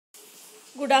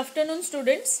Good afternoon,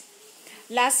 students.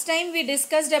 Last time we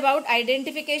discussed about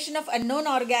identification of unknown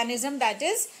organism, that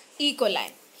is E.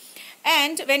 coli.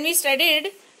 And when we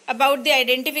studied about the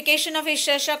identification of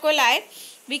Escherichia coli,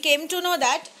 we came to know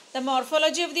that the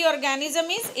morphology of the organism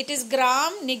is it is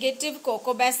gram-negative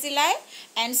cocobacilli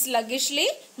and sluggishly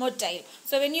motile.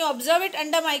 So when you observe it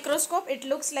under microscope, it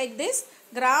looks like this: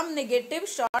 gram-negative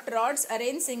short rods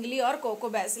arranged singly or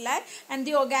cocobacilli, and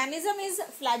the organism is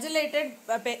flagellated.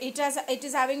 It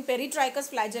is having peritrichous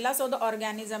flagella, so the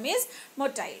organism is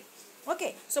motile.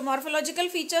 Okay, so morphological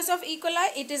features of E. coli,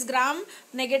 it is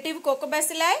gram-negative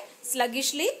cocobacilli,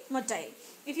 sluggishly motile.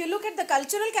 If you look at the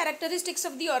cultural characteristics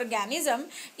of the organism,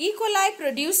 E. coli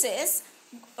produces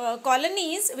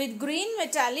colonies with green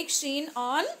metallic sheen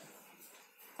on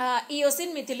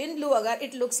eosin methylene blue agar.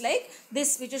 It looks like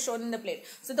this, which is shown in the plate.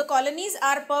 So the colonies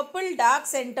are purple dark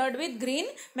centered with green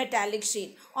metallic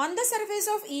sheen. On the surface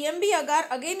of EMB agar,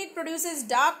 again it produces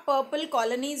dark purple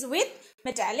colonies with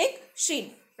metallic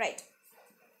sheen. Right.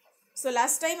 So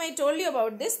last time I told you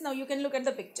about this. Now you can look at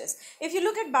the pictures. If you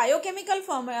look at biochemical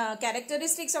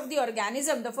characteristics of the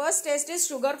organism, the first test is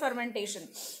sugar fermentation.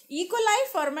 E. coli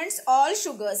ferments all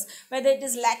sugars, whether it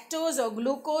is lactose or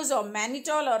glucose or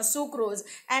mannitol or sucrose,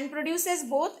 and produces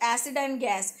both acid and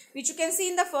gas, which you can see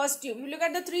in the first tube. You look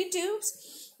at the three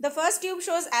tubes. The first tube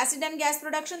shows acid and gas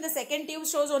production. The second tube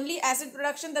shows only acid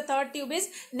production. The third tube is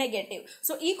negative.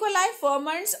 So E. coli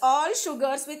ferments all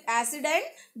sugars with acid and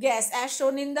gas, as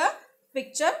shown in the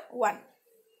picture 1.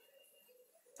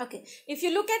 Okay, if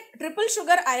you look at triple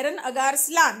sugar iron agar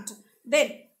slant,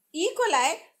 then E.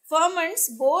 coli ferments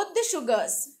both the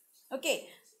sugars. Okay,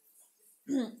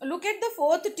 look at the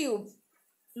fourth tube.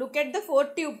 Look at the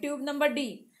fourth tube, tube number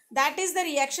D. That is the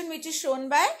reaction which is shown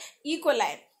by E.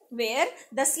 coli, where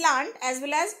the slant as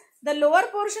well as the lower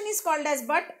portion is called as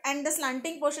butt and the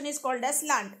slanting portion is called as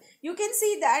slant. You can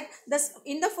see that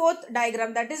in the fourth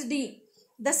diagram, that is D,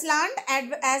 the slant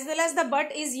as well as the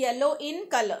butt is yellow in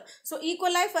color. So E.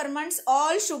 coli ferments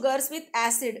all sugars with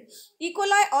acid. E.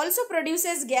 coli also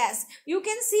produces gas. You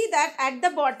can see that at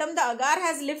the bottom the agar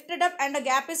has lifted up and a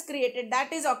gap is created. That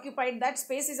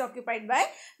space is occupied by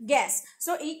gas.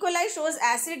 So E. coli shows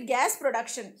acid gas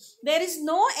production. There is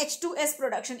no H2S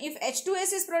production. If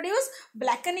H2S is produced,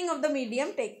 blackening of the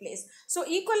medium take place. So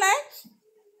E. coli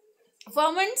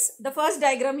ferments, the first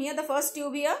diagram here, the first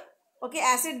tube here. Okay,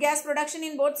 acid gas production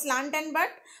in both slant and butt.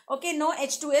 Okay, no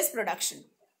H2S production.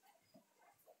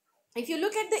 If you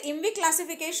look at the IMVI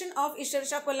classification of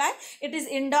Escherichia coli, it is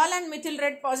indole and methyl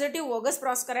red positive, Vogus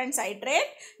proscarine citrate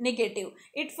negative.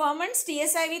 It ferments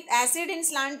TSI with acid in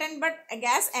slant and butt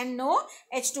gas and no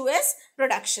H2S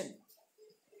production.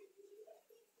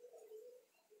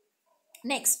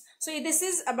 Next, so this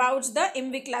is about the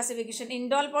IMVI classification: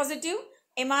 indole positive,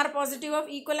 MR positive of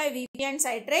E. coli, VP and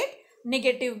citrate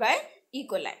negative by E.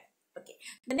 coli. Okay.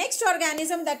 The next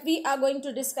organism that we are going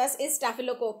to discuss is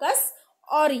Staphylococcus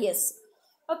aureus.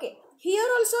 Okay. Here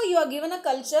also you are given a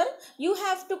culture. You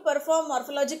have to perform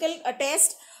morphological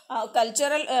test,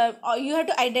 you have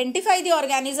to identify the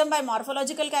organism by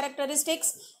morphological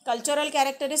characteristics, cultural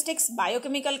characteristics,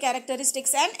 biochemical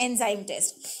characteristics and enzyme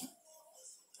test.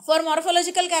 For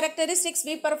morphological characteristics,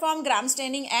 we perform gram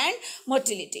staining and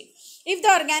motility. If the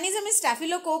organism is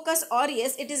Staphylococcus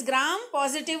aureus, it is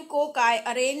gram-positive cocci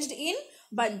arranged in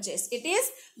bunches. It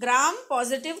is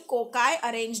gram-positive cocci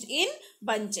arranged in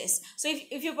bunches. So,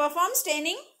 if you perform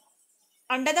staining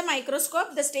under the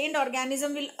microscope, the stained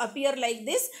organism will appear like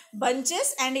this,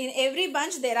 bunches, and in every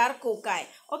bunch there are cocci.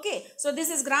 Okay, so this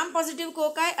is gram-positive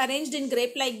cocci arranged in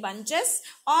grape-like bunches.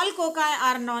 All cocci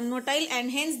are non-motile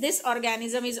and hence this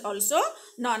organism is also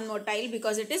non-motile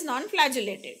because it is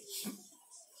non-flagellated.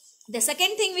 The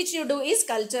second thing which you do is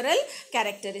cultural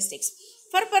characteristics.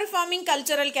 For performing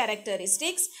cultural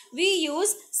characteristics, we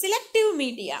use selective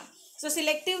media. So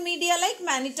selective media like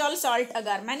mannitol salt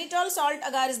agar. Mannitol salt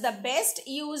agar is the best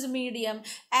used medium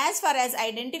as far as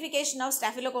identification of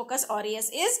Staphylococcus aureus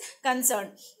is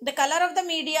concerned. The color of the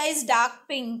media is dark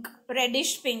pink,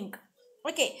 reddish pink.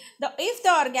 Okay, if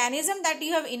the organism that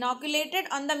you have inoculated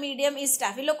on the medium is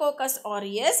Staphylococcus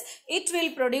aureus, it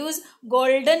will produce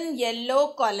golden yellow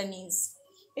colonies.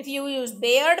 If you use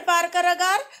Baird Parker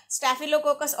agar,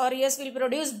 Staphylococcus aureus will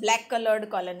produce black colored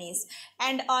colonies.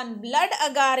 And on blood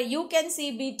agar, you can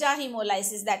see beta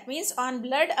hemolysis. That means on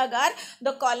blood agar,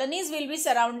 the colonies will be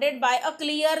surrounded by a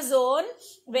clear zone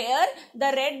where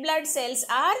the red blood cells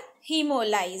are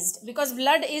hemolyzed because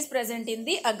blood is present in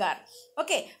the agar.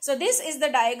 Okay, so this is the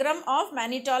diagram of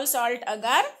mannitol salt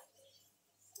agar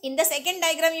In the second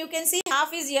diagram, you can see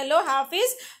half is yellow, half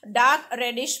is dark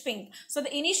reddish pink. So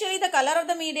initially the color of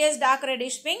the media is dark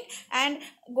reddish pink and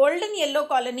golden yellow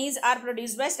colonies are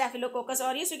produced by Staphylococcus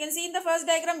aureus. You can see in the first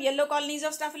diagram yellow colonies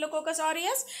of Staphylococcus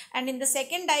aureus, and in the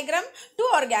second diagram two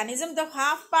organisms. The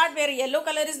half part where yellow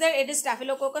color is there, it is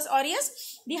Staphylococcus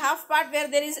aureus. The half part where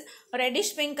there is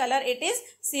reddish pink color, it is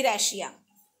Serratia.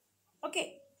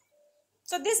 Okay.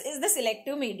 So this is the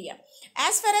selective media.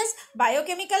 As far as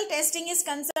biochemical testing is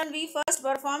concerned, we first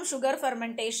perform sugar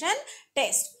fermentation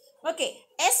test. Okay,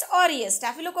 S. aureus,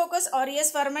 Staphylococcus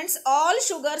aureus ferments all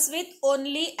sugars with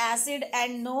only acid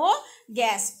and no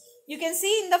gas. You can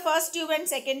see in the first tube and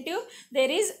second tube, there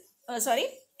is,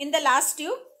 in the last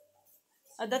tube,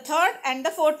 the third and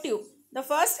the fourth tube. The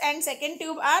first and second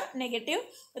tube are negative.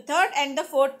 The third and the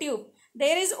fourth tube,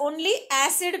 there is only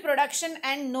acid production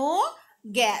and no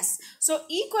gas. So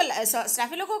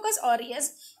Staphylococcus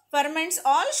aureus ferments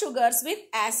all sugars with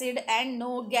acid and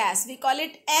no gas. We call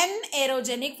it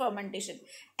anaerogenic fermentation.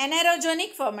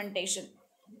 Anaerogenic fermentation.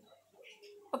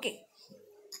 Okay.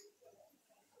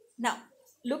 Now,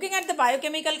 looking at the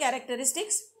biochemical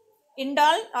characteristics,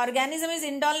 indole, organism is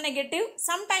indole negative,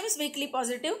 sometimes weakly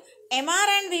positive, MR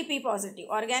and VP positive.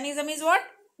 Organism is what?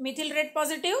 Methyl red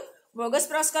positive, bogus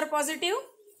Prosker positive.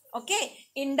 Okay,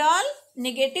 indole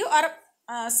negative or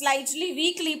slightly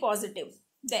weakly positive.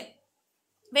 Then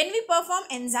when we perform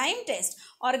enzyme test,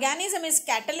 organism is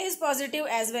catalase positive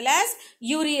as well as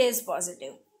urease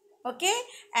positive. Okay,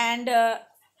 and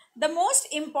the most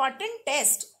important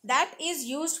test that is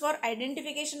used for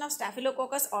identification of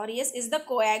Staphylococcus aureus is the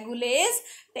coagulase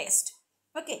test.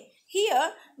 Okay,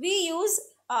 here we use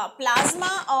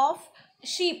plasma of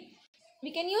sheep.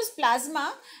 We can use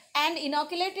plasma and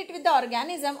inoculate it with the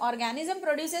organism. Organism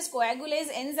produces coagulase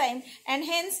enzyme and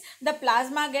hence the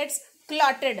plasma gets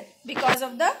clotted because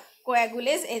of the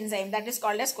coagulase enzyme. That is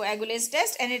called as coagulase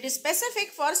test and it is specific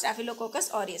for Staphylococcus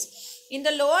aureus. In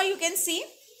the lower you can see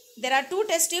there are two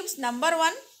test tubes. Number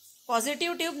 1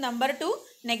 positive tube, number 2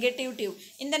 negative tube.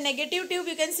 In the negative tube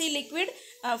you can see liquid,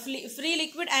 free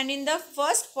liquid, and in the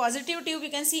first positive tube you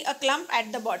can see a clump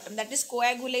at the bottom. That is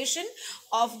coagulation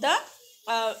of the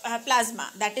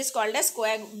plasma. That is called as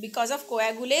because of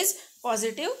coagulase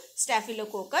positive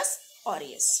Staphylococcus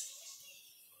aureus.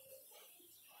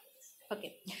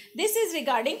 Okay, this is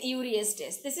regarding urease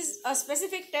test. This is a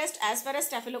specific test as far as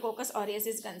Staphylococcus aureus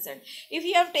is concerned. If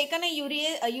you have taken a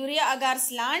urea agar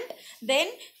slant, then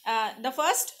the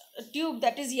first tube,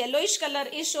 that is yellowish color,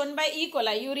 is shown by E.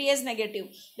 coli, urease negative.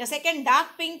 The second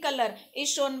dark pink color is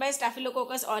shown by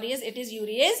Staphylococcus aureus, it is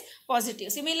urease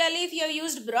positive. Similarly, if you have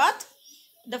used broth,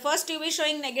 the first tube is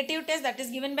showing negative test, that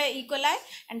is given by E. coli,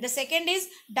 and the second is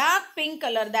dark pink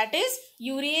color, that is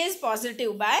urease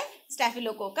positive by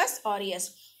Staphylococcus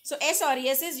aureus. So S.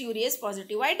 aureus is urease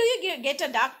positive. Why do you get a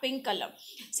dark pink color?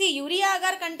 See, urea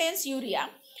agar contains urea.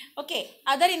 Okay,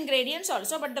 other ingredients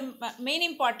also, but the main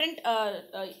important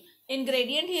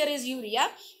ingredient here is urea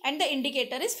and the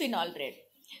indicator is phenol red.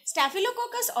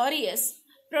 Staphylococcus aureus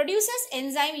produces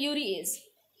enzyme urease.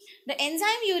 The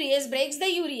enzyme urease breaks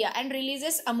the urea and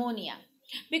releases ammonia.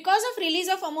 Because of release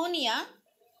of ammonia,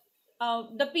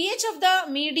 the pH of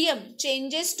the medium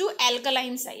changes to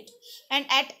alkaline side, and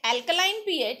at alkaline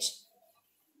pH,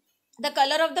 the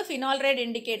color of the phenol red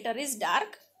indicator is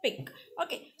dark pink.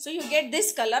 Okay, so you get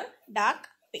this color dark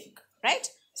pink, right?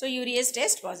 So urease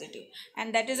test positive,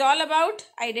 and that is all about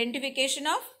identification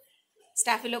of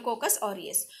Staphylococcus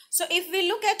aureus. So if we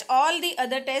look at all the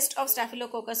other tests of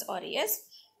Staphylococcus aureus,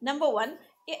 number 1,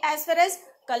 as far as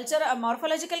culture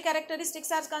morphological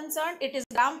characteristics are concerned, it is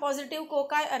gram-positive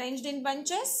cocci arranged in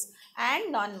bunches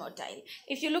and non-motile.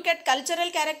 If you look at cultural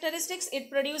characteristics,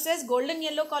 it produces golden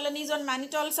yellow colonies on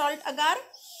mannitol salt agar,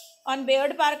 on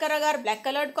Baird Parker agar black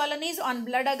colored colonies, on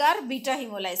blood agar beta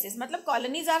hemolysis. Matlab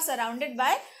colonies are surrounded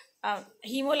by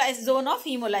zone of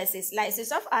hemolysis,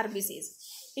 lysis of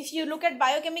RBCs. If you look at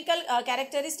biochemical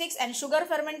characteristics and sugar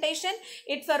fermentation,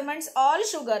 it ferments all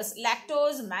sugars,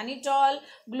 lactose, mannitol,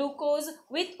 glucose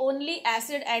with only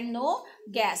acid and no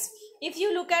gas. If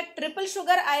you look at triple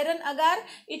sugar iron agar,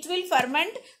 it will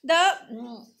ferment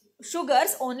the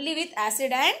sugars only with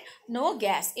acid and no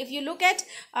gas. If you look at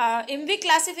IMVIC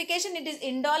classification, it is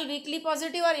indole weakly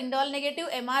positive or indole negative,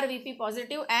 MR VP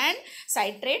positive and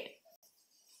citrate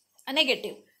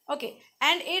negative. Okay,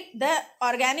 and the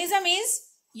organism is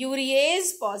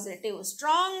urease positive,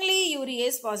 strongly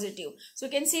urease positive. So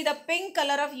you can see the pink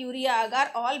color of urea agar,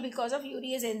 all because of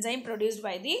urease enzyme produced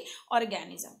by the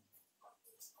organism.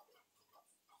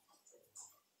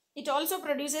 It also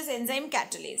produces enzyme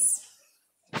catalase.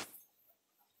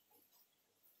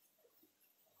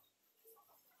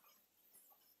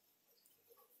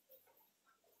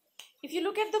 if you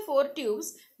look at the 4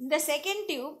 tubes, in the second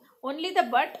tube, only the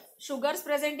butt, sugars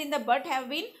present in the butt have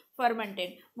been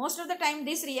fermented. Most of the time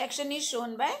this reaction is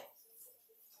shown by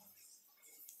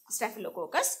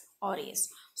Staphylococcus aureus.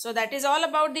 So that is all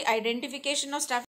about the identification of Staphylococcus